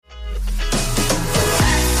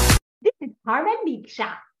Carmen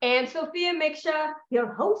Micsa, and Sophia Micsa,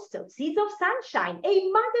 your host of Seeds of Sunshine,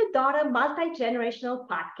 a mother-daughter multi-generational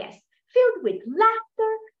podcast filled with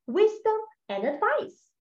laughter, wisdom, and advice.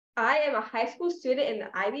 I am a high school student in the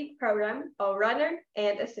IB program, a runner,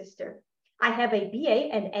 and a sister. I have a BA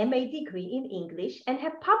and MA degree in English and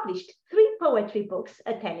have published 3 poetry books,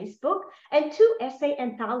 a tennis book, and 2 essay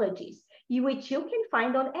anthologies, which you can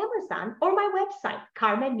find on Amazon or my website,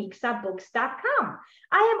 carmenmixabooks.com.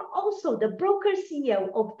 I am also the broker CEO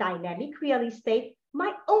of Dynamic Real Estate,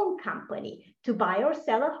 my own company. To buy or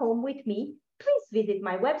sell a home with me, please visit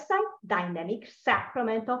my website,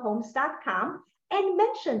 dynamicsacramentohomes.com, and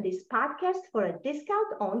mention this podcast for a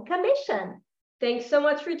discount on commission. Thanks so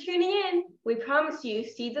much for tuning in. We promise you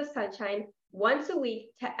Seeds of Sunshine once a week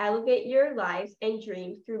to elevate your lives and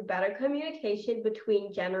dreams through better communication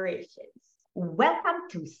between generations. Welcome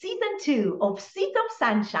to Season 2 of Seeds of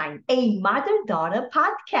Sunshine, a mother-daughter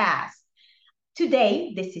podcast.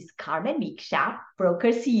 Today, this is Carmen Micsa,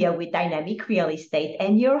 broker CEO with Dynamic Real Estate,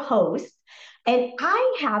 and your host. And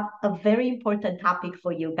I have a very important topic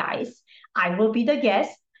for you guys. I will be the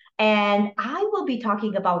guest, and I will be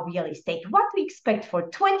talking about real estate, what we expect for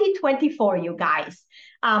 2024, you guys.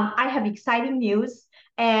 I have exciting news,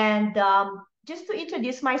 and just to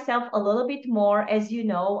introduce myself a little bit more, as you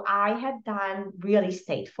know, I have done real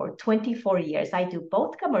estate for 24 years. I do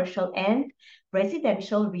both commercial and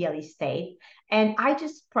residential real estate. And I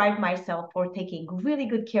just pride myself for taking really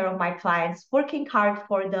good care of my clients, working hard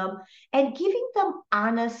for them, and giving them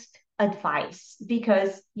honest advice.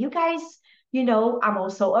 Because you guys, you know, I'm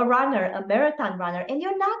also a runner, a marathon runner, and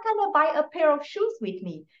you're not going to buy a pair of shoes with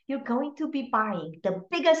me. You're going to be buying the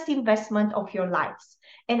biggest investment of your lives.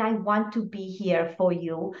 And I want to be here for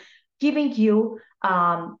you, giving you,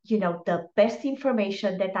 the best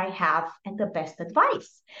information that I have and the best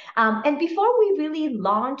advice. And before we really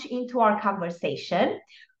launch into our conversation,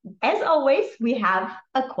 as always, we have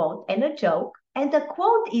a quote and a joke. And the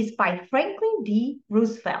quote is by Franklin D.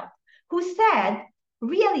 Roosevelt, who said,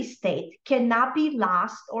 "Real estate cannot be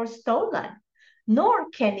lost or stolen, nor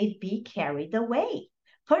can it be carried away.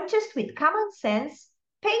 Purchased with common sense,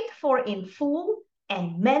 paid for in full,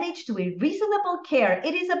 and managed with reasonable care,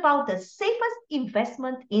 it is about the safest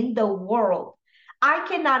investment in the world." I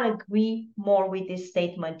cannot agree more with this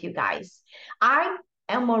statement, you guys. I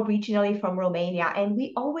am originally from Romania, and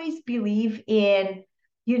we always believe in,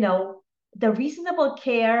 the reasonable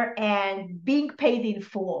care and being paid in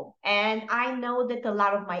full. And I know that a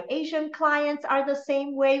lot of my Asian clients are the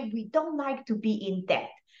same way. We don't like to be in debt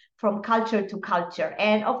from culture to culture.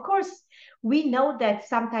 And of course, we know that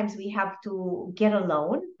sometimes we have to get a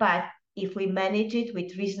loan, but if we manage it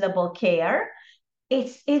with reasonable care,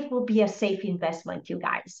 it will be a safe investment, you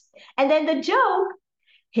guys. And then the joke,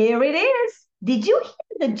 here it is. Did you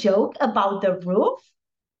hear the joke about the roof?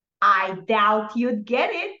 I doubt you'd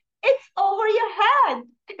get it. It's over your head.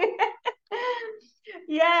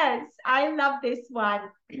 Yes, I love this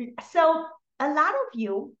one. So a lot of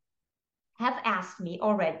you have asked me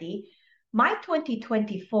already, my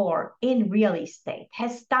 2024 in real estate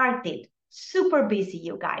has started super busy,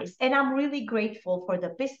 you guys. And I'm really grateful for the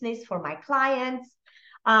business, for my clients.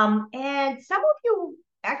 And some of you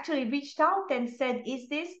actually reached out and said, is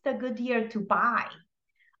this the good year to buy?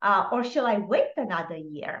 Or shall I wait another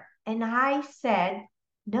year? And I said,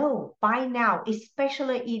 no, buy now,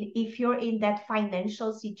 especially if you're in that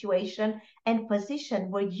financial situation and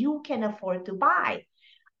position where you can afford to buy.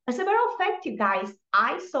 As a matter of fact, you guys,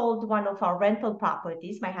 I sold one of our rental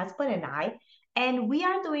properties, my husband and I, and we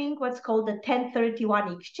are doing what's called a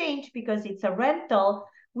 1031 exchange because it's a rental.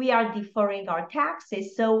 We are deferring our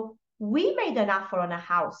taxes. So we made an offer on a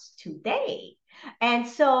house today. And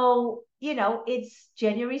so, it's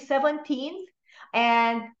January 17th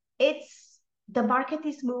and the market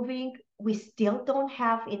is moving. We still don't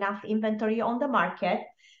have enough inventory on the market.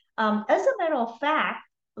 As a matter of fact,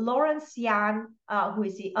 Lawrence Yan, who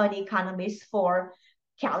is an economist for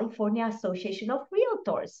California Association of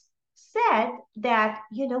Realtors, said that,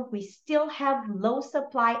 we still have low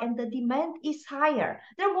supply and the demand is higher.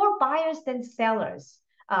 There are more buyers than sellers,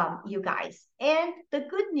 you guys. And the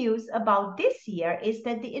good news about this year is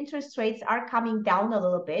that the interest rates are coming down a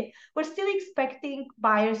little bit. We're still expecting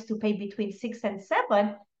buyers to pay between 6 and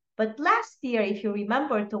 7. But last year, if you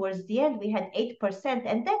remember, towards the end, we had 8%,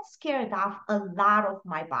 and that scared off a lot of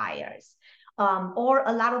my buyers. Or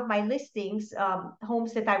a lot of my listings,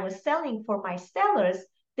 homes that I was selling for my sellers,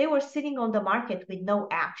 they were sitting on the market with no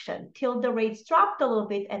action till the rates dropped a little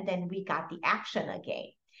bit, and then we got the action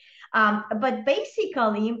again. But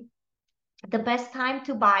basically, the best time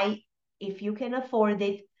to buy, if you can afford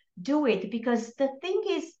it, do it. Because the thing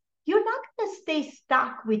is, you're not going to stay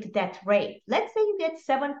stuck with that rate. Let's say you get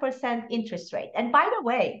 7% interest rate. And by the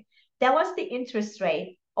way, that was the interest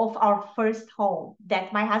rate of our first home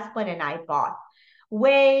that my husband and I bought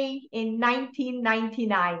way in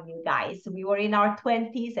 1999, you guys. We were in our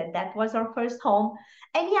 20s and that was our first home.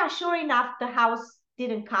 And yeah, sure enough, the house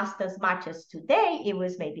didn't cost as much as today. It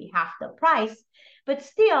was maybe half the price. But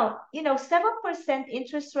still, 7%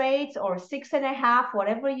 interest rates or 6.5,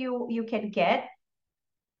 whatever you can get,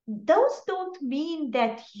 those don't mean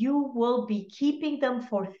that you will be keeping them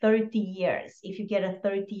for 30 years if you get a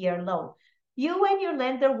 30-year loan. You and your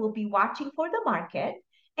lender will be watching for the market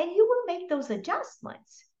and you will make those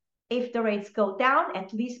adjustments. If the rates go down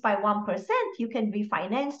at least by 1%, you can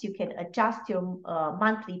refinance, you can adjust your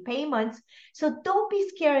monthly payments. So don't be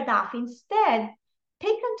scared off. Instead,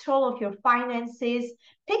 take control of your finances,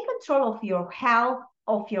 take control of your health,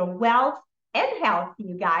 of your wealth and health,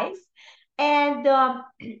 you guys, and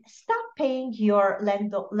stop paying your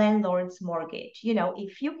landlord's mortgage.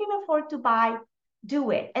 If you can afford to buy,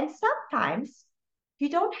 do it. And sometimes you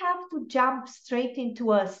don't have to jump straight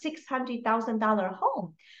into a $600,000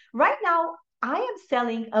 home. Right now, I am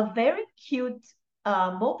selling a very cute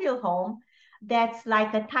mobile home that's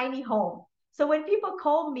like a tiny home. So when people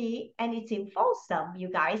call me and it's in Folsom, you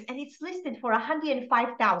guys, and it's listed for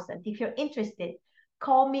 105,000, if you're interested,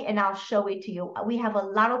 call me and I'll show it to you. We have a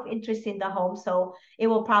lot of interest in the home, so it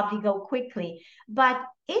will probably go quickly. But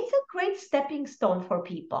it's a great stepping stone for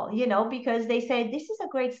people, because they say this is a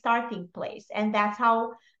great starting place. And that's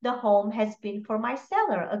how the home has been for my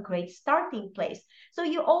seller, a great starting place. So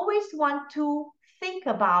you always want to think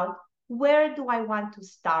about, where do I want to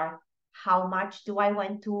start? How much do I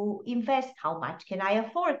want to invest? How much can I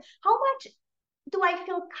afford? How much do I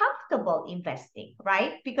feel comfortable investing,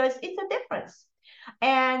 right? Because it's a difference.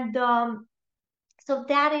 And so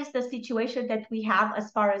that is the situation that we have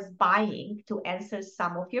as far as buying, to answer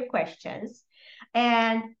some of your questions.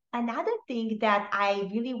 And another thing that I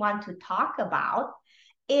really want to talk about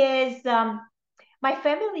is my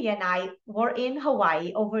family and I were in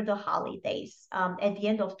Hawaii over the holidays at the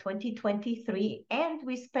end of 2023, and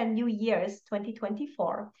we spent New Year's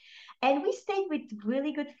 2024. And we stayed with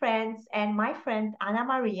really good friends. And my friend Ana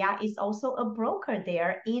Maria is also a broker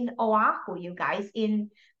there in Oahu, you guys, in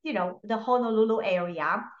the Honolulu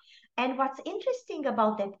area. And what's interesting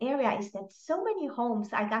about that area is that so many homes,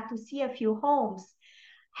 I got to see a few homes,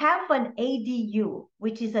 have an ADU,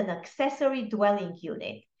 which is an accessory dwelling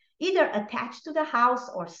unit, either attached to the house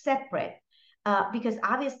or separate. Because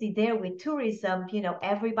obviously there with tourism,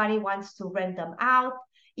 everybody wants to rent them out,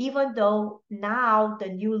 even though now the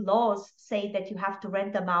new laws say that you have to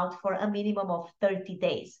rent them out for a minimum of 30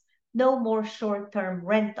 days. No more short-term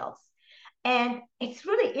rentals. And it's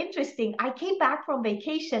really interesting. I came back from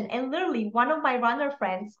vacation and literally one of my runner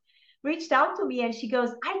friends reached out to me and she goes,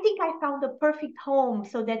 I think I found the perfect home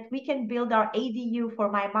so that we can build our ADU for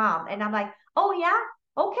my mom. And I'm like, oh yeah?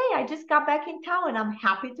 Okay, I just got back in town and I'm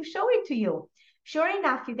happy to show it to you. Sure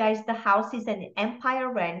enough, you guys, the house is an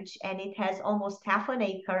Empire Ranch and it has almost half an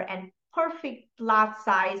acre and perfect lot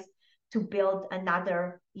size to build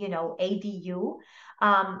another, ADU.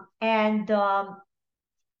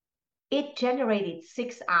 It generated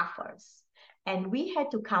 6 offers. And we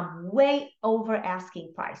had to come way over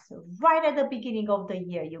asking price right at the beginning of the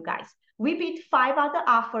year, you guys. We beat 5 other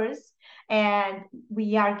offers and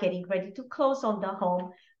we are getting ready to close on the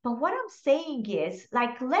home. But what I'm saying is,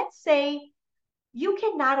 like, let's say you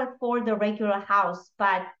cannot afford the regular house,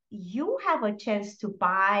 but you have a chance to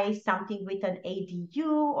buy something with an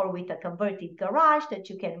ADU or with a converted garage that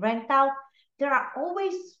you can rent out. There are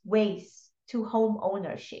always ways to home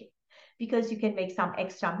ownership, because you can make some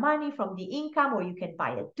extra money from the income, or you can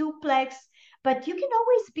buy a duplex, but you can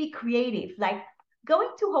always be creative. Like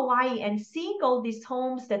going to Hawaii and seeing all these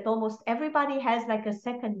homes that almost everybody has like a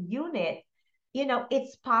second unit,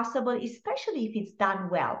 it's possible, especially if it's done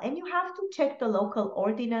well. And you have to check the local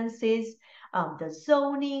ordinances, the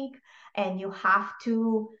zoning, and you have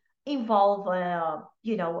to involve a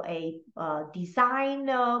design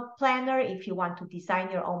planner if you want to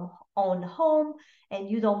design your own home and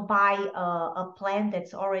you don't buy a plan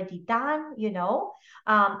that's already done.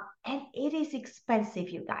 And it is expensive,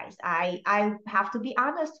 you guys. I have to be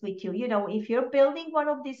honest with you. If you're building one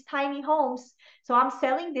of these tiny homes, so I'm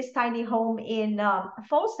selling this tiny home in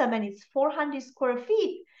Folsom and it's 400 square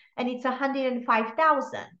feet and it's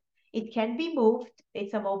 105,000. It can be moved.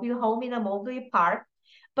 It's a mobile home in a mobile park.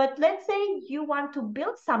 But let's say you want to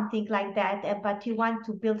build something like that, but you want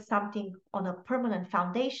to build something on a permanent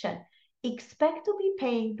foundation. Expect to be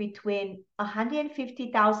paying between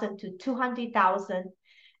 150,000 to 200,000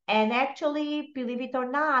 And actually, believe it or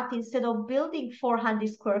not, instead of building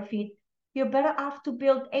 400 square feet, you're better off to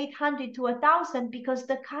build 800 to 1,000 because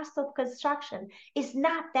the cost of construction is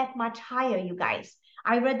not that much higher, you guys.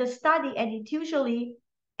 I read a study and it usually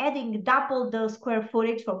adding double the square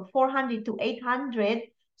footage from 400 to 800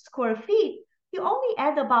 square feet, you only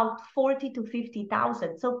add about 40 to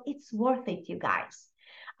 50,000. So it's worth it, you guys.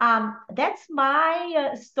 That's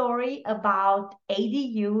my story about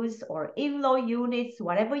ADUs or in-law units,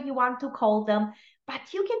 whatever you want to call them, but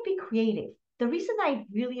you can be creative. The reason I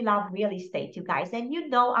really love real estate, you guys, and you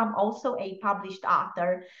know I'm also a published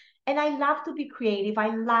author, and I love to be creative.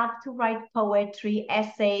 I love to write poetry,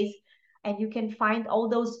 essays, and you can find all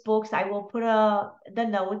those books. I will put the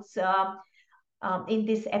notes in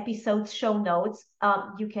this episode's show notes.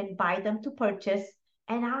 You can buy them to purchase.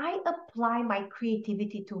 And I apply my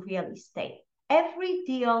creativity to real estate. Every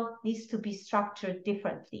deal needs to be structured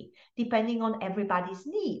differently, depending on everybody's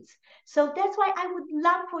needs. So that's why I would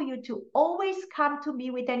love for you to always come to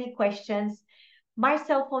me with any questions. My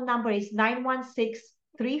cell phone number is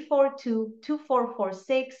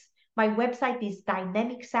 916-342-2446. My website is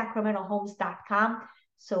dynamicsacramentohomes.com.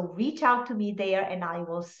 So reach out to me there, and I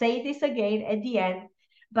will say this again at the end.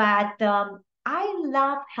 But I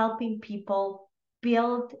love helping people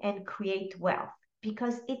build and create wealth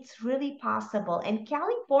because it's really possible. And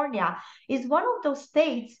California is one of those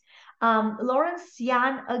states. Lawrence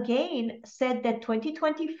Yan again said that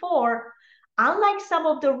 2024, unlike some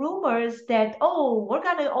of the rumors that, oh, we're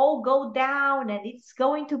going to all go down and it's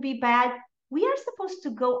going to be bad, we are supposed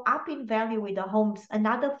to go up in value with the homes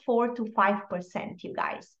another 4 to 5%, you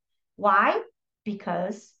guys. Why?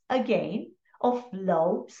 Because, again, of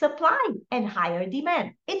low supply and higher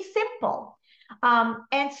demand. It's simple.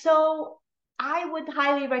 And so I would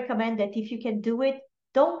highly recommend that if you can do it,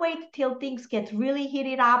 don't wait till things get really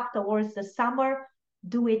heated up towards the summer.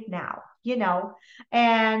 Do it now, you know.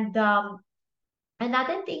 And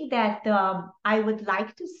another thing that I would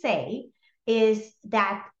like to say is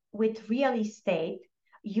that with real estate,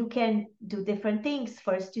 you can do different things.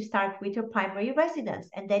 First, you start with your primary residence,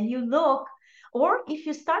 and then you look, or if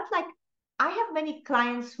you start like I have many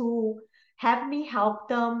clients who have me help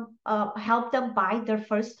them buy their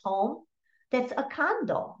first home. That's a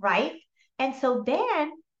condo, right? And so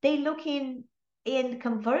then they look in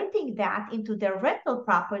converting that into their rental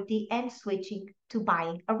property and switching to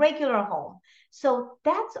buying a regular home. So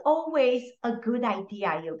that's always a good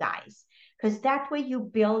idea, you guys, because that way you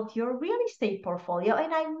build your real estate portfolio.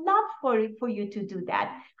 And I love for you to do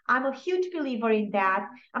that. I'm a huge believer in that.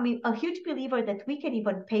 I mean, a huge believer that we can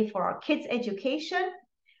even pay for our kids' education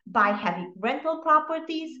by having rental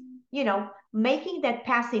properties, you know, making that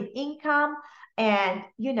passive income and,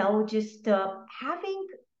 you know, just having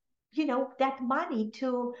that money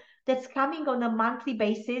to that's coming on a monthly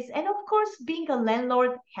basis. And of course, being a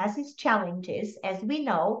landlord has its challenges, as we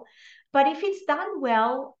know, but if it's done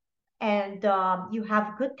well and you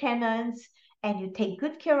have good tenants and you take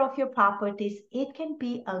good care of your properties, it can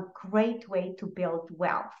be a great way to build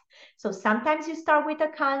wealth. So sometimes you start with a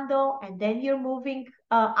condo and then you're moving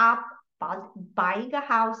up, buying a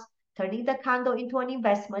house, turning the condo into an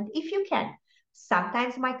investment if you can.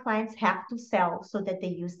 Sometimes my clients have to sell so that they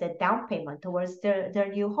use the down payment towards their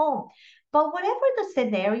new home. But whatever the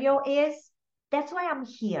scenario is, that's why I'm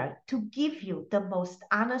here to give you the most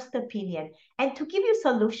honest opinion and to give you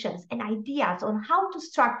solutions and ideas on how to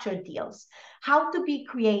structure deals, how to be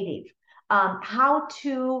creative, how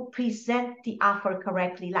to present the offer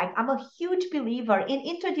correctly. Like I'm a huge believer in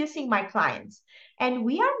introducing my clients. And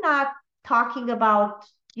we are not talking about,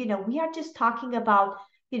 we are just talking about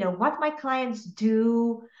what my clients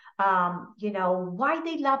do, why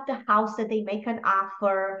they love the house that they make an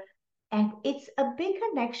offer. And it's a big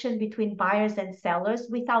connection between buyers and sellers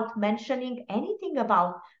without mentioning anything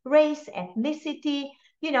about race, ethnicity.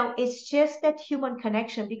 It's just that human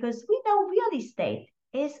connection because we know real estate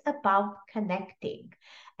is about connecting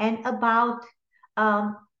and about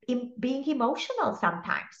being emotional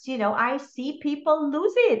sometimes. I see people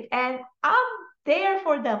lose it and I'm there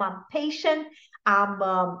for them. I'm patient. I'm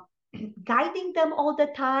guiding them all the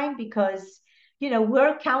time because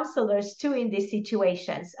we're counselors too in these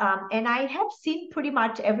situations, and I have seen pretty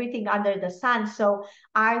much everything under the sun, so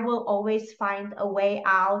I will always find a way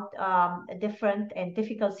out different and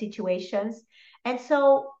difficult situations. And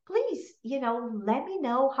so please let me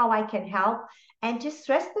know how I can help, and just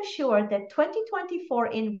rest assured that 2024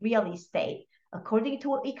 in real estate, according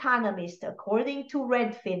to economists, according to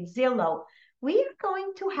Redfin, Zillow, we are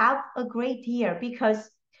going to have a great year because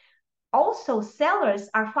also sellers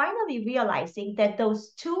are finally realizing that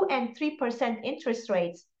those 2 and 3% interest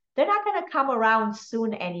rates they're not going to come around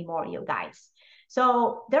soon anymore, you guys.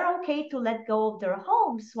 So they're okay to let go of their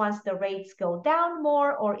homes once the rates go down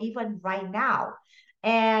more or even right now.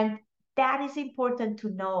 And that is important to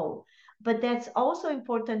know. But that's also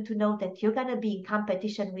important to know that you're going to be in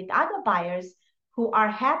competition with other buyers who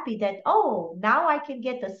are happy that, oh, now I can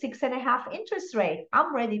get a 6.5 interest rate.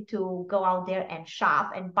 I'm ready to go out there and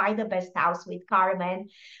shop and buy the best house with Carmen.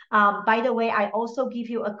 By the way, I also give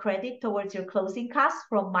you a credit towards your closing costs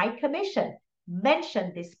from my commission.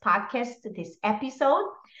 Mention this podcast, this episode,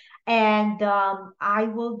 and I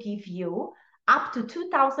will give you up to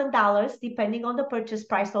 $2,000, depending on the purchase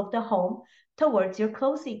price of the home, towards your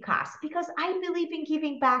closing costs, because I believe in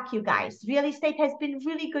giving back, you guys. Real estate has been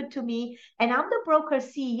really good to me, and I'm the broker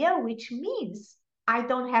CEO, which means I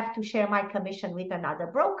don't have to share my commission with another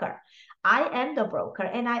broker. I am the broker,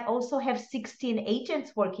 and I also have 16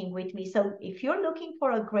 agents working with me. So if you're looking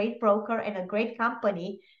for a great broker and a great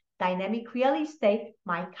company, Dynamic Real Estate,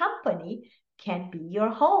 my company, can be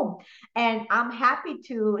your home. And I'm happy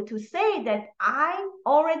to say that I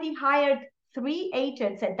already hired 3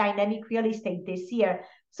 agents at Dynamic Real Estate this year.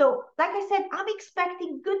 So, like I said, I'm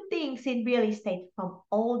expecting good things in real estate from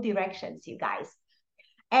all directions, you guys.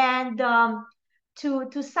 And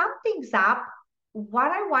to sum things up,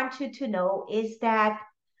 what I want you to know is that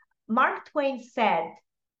Mark Twain said,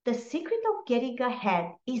 the secret of getting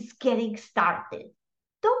ahead is getting started.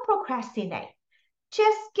 Don't procrastinate.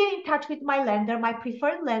 Just get in touch with my lender. My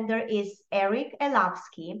preferred lender is Eric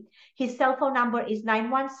Elavsky. His cell phone number is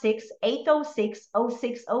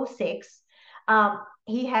 916-806-0606.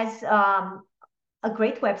 He has a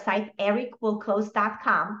great website,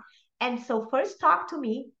 ericwillclose.com. And so first talk to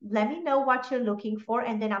me, let me know what you're looking for,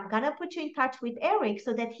 and then I'm going to put you in touch with Eric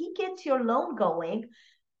so that he gets your loan going.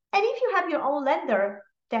 And if you have your own lender,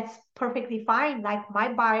 that's perfectly fine. Like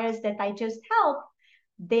my buyers that I just helped,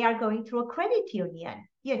 they are going through a credit union,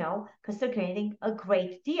 because they're getting a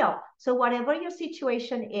great deal. So whatever your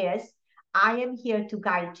situation is, I am here to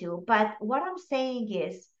guide you. But what I'm saying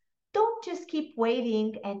is, don't just keep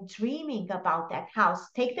waiting and dreaming about that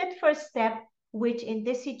house. Take that first step, which in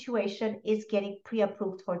this situation is getting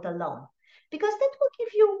pre-approved for the loan, because that will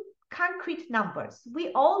give you concrete numbers.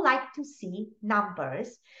 We all like to see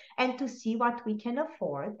numbers and to see what we can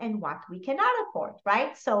afford and what we cannot afford,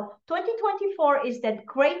 right? So 2024 is that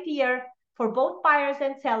great year for both buyers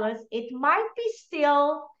and sellers. It might be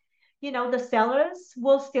still, the sellers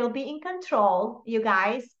will still be in control, you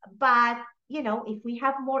guys, but if we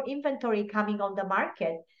have more inventory coming on the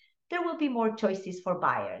market, there will be more choices for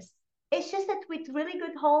buyers. It's just that with really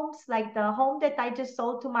good homes, like the home that I just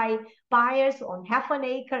sold to my buyers on half an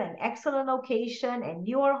acre, an excellent location, and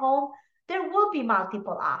newer home, there will be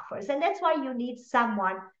multiple offers. And that's why you need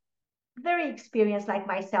someone very experienced like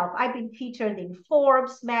myself. I've been featured in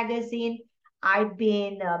Forbes magazine. I've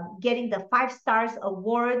been getting the 5 stars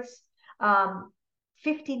awards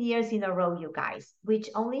 15 years in a row, you guys, which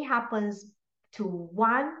only happens to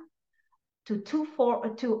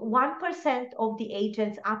 1% of the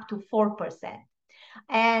agents, up to 4%.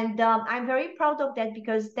 And I'm very proud of that,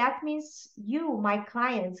 because that means you, my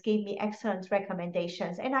clients, gave me excellent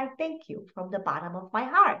recommendations. And I thank you from the bottom of my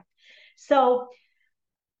heart. So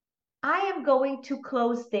I am going to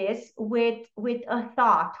close this with a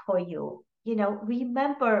thought for you.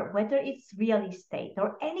 Remember, whether it's real estate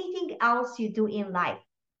or anything else you do in life,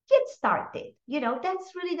 get started.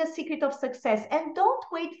 That's really the secret of success. And don't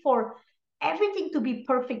wait for everything to be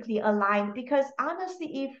perfectly aligned, because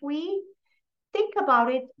honestly, if we think about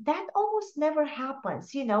it, that almost never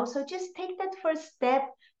happens. So just take that first step,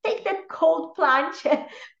 take that cold plunge,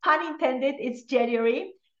 pun intended, it's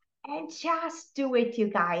January, and just do it, you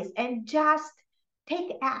guys, and just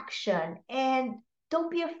take action. And don't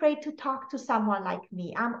be afraid to talk to someone like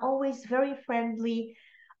me. I'm always very friendly.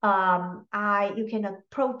 You can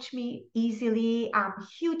approach me easily. I'm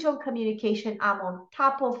huge on communication. I'm on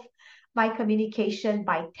top of my communication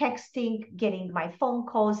by texting, getting my phone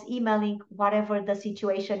calls, emailing, whatever the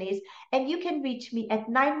situation is. And you can reach me at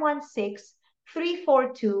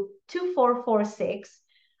 916-342-2446.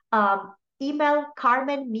 Email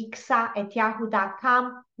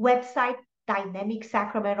carmenmicsa@yahoo.com, website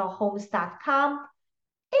dynamicsacramentohomes.com.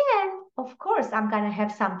 And of course, I'm going to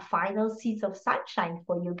have some final seeds of sunshine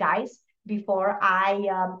for you guys before I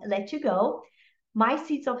let you go. My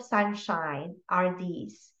seeds of sunshine are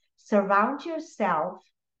these. Surround yourself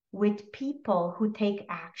with people who take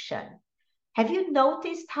action. Have you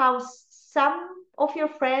noticed how some of your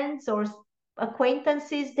friends or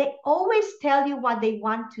acquaintances, they always tell you what they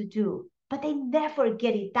want to do, but they never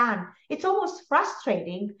get it done? It's almost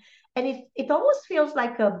frustrating. And it almost feels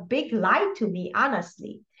like a big lie to me,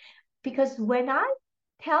 honestly. Because when I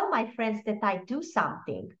tell my friends that I do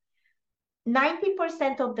something,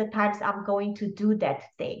 90% of the times I'm going to do that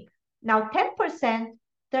thing. Now, 10%,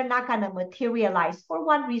 they're not going to materialize for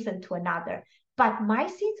one reason to another. But my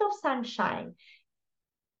seeds of sunshine,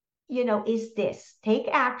 is this: take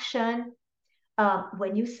action.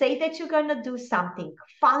 When you say that you're going to do something,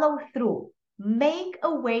 follow through, make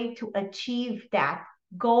a way to achieve that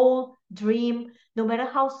goal, dream, no matter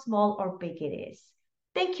how small or big it is.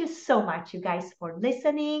 Thank you so much, you guys, for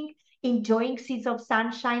listening, enjoying Seeds of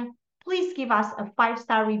Sunshine. Please give us a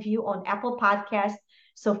 5-star review on Apple Podcasts.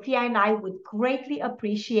 Sophia and I would greatly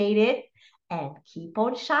appreciate it. And keep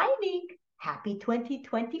on shining. Happy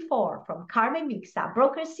 2024 from Carmen Micsa,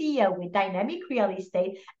 broker CEO with Dynamic Real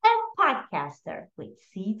Estate and podcaster with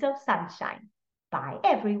Seeds of Sunshine. Bye,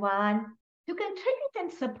 everyone. To contribute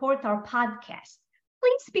and support our podcast,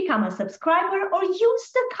 please become a subscriber or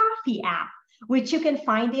use the Coffee app, which you can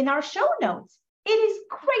find in our show notes. It is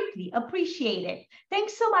greatly appreciated.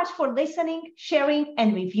 Thanks so much for listening, sharing,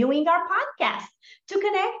 and reviewing our podcast. To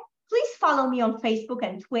connect, please follow me on Facebook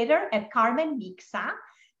and Twitter at Carmen Micsa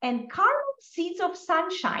and Carmen Seeds of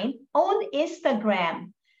Sunshine on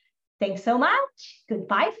Instagram. Thanks so much.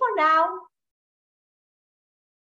 Goodbye for now.